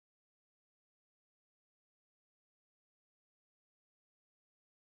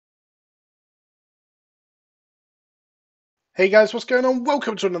Hey guys, what's going on?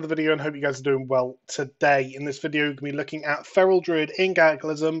 Welcome to another video and hope you guys are doing well today. In this video, we're going to be looking at Feral Druid in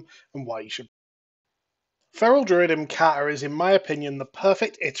Cataclysm and why you should. Feral Druid in Cata is, in my opinion, the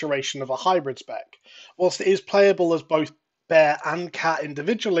perfect iteration of a hybrid spec. Whilst it is playable as both Bear and Cat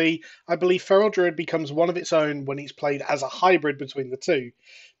individually, I believe Feral Druid becomes one of its own when it's played as a hybrid between the two.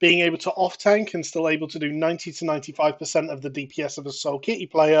 Being able to off-tank and still able to do 90 to 95% of the DPS of a Soul Kitty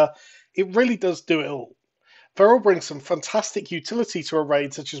player, it really does do it all. Feral brings some fantastic utility to a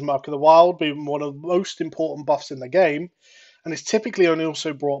raid such as Mark of the Wild, being one of the most important buffs in the game, and is typically only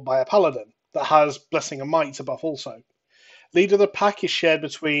also brought by a Paladin that has Blessing and Might to buff also. Leader of the pack is shared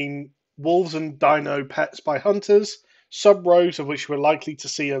between Wolves and Dino pets by Hunters, sub-rows of which we're likely to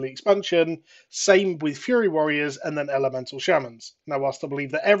see early expansion, same with Fury Warriors and then Elemental Shamans. Now, whilst I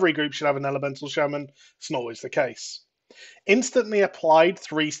believe that every group should have an Elemental Shaman, it's not always the case. Instantly applied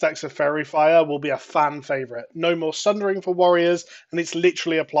 3 stacks of Fairy Fire will be a fan favourite. No more Sundering for Warriors, and it's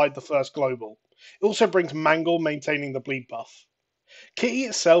literally applied the first global. It also brings Mangle, maintaining the bleed buff. Kitty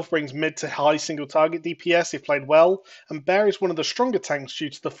itself brings mid to high single target DPS if played well, and Bear is one of the stronger tanks due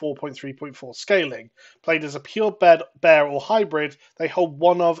to the 4.3.4 scaling. Played as a pure bear or hybrid, they hold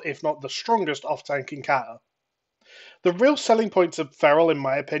one of, if not the strongest off-tank in Cata. The real selling points of Feral, in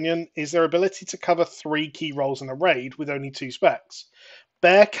my opinion, is their ability to cover 3 key roles in a raid with only 2 specs.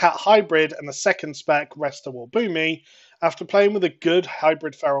 Bear Cat Hybrid and the second spec, Resta or Boomy. After playing with a good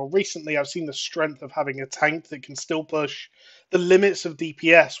hybrid Feral recently, I've seen the strength of having a tank that can still push the limits of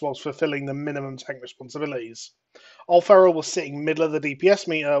DPS whilst fulfilling the minimum tank responsibilities. All Feral was sitting middle of the DPS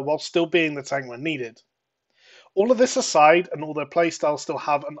meter while still being the tank when needed. All of this aside, and all their playstyles still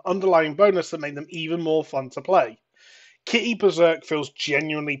have an underlying bonus that made them even more fun to play. Kitty Berserk feels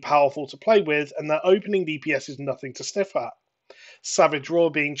genuinely powerful to play with, and their opening DPS is nothing to sniff at. Savage Roar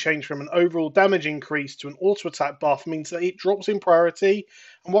being changed from an overall damage increase to an auto attack buff means that it drops in priority,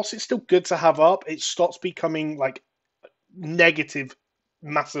 and whilst it's still good to have up, it stops becoming like negative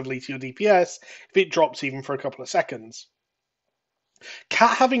massively to your DPS if it drops even for a couple of seconds.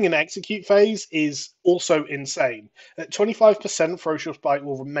 Cat having an execute phase is also insane. At 25%, Ferocious Bite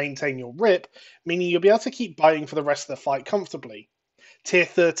will maintain your rip, meaning you'll be able to keep biting for the rest of the fight comfortably. Tier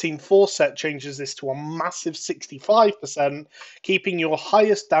 13 4 set changes this to a massive 65%, keeping your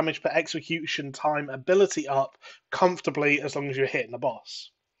highest damage per execution time ability up comfortably as long as you're hitting the boss.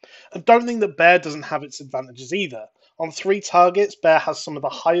 I don't think that Bear doesn't have its advantages either. On 3 targets, Bear has some of the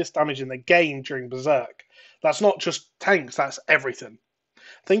highest damage in the game during Berserk. That's not just tanks, that's everything.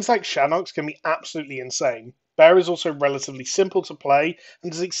 Things like Shanox can be absolutely insane. Bear is also relatively simple to play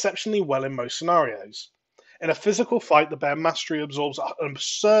and does exceptionally well in most scenarios. In a physical fight, the Bear Mastery absorbs an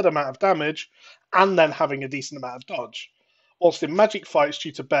absurd amount of damage and then having a decent amount of dodge. Whilst in magic fights,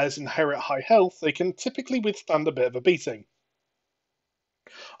 due to Bear's inherent high health, they can typically withstand a bit of a beating.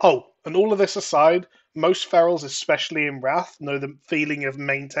 Oh, and all of this aside, most ferals, especially in Wrath, know the feeling of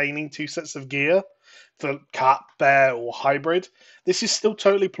maintaining 2 sets of gear for cat, bear, or hybrid. This is still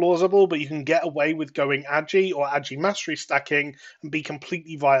totally plausible, but you can get away with going Agi or Agi Mastery stacking and be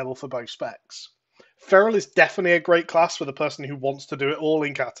completely viable for both specs. Feral is definitely a great class for the person who wants to do it all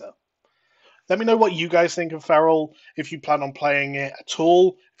in Kata. Let me know what you guys think of Feral, if you plan on playing it at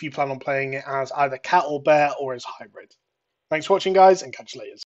all, if you plan on playing it as either cat or bear or as hybrid. Thanks for watching, guys, and catch you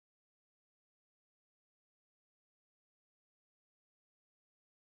later.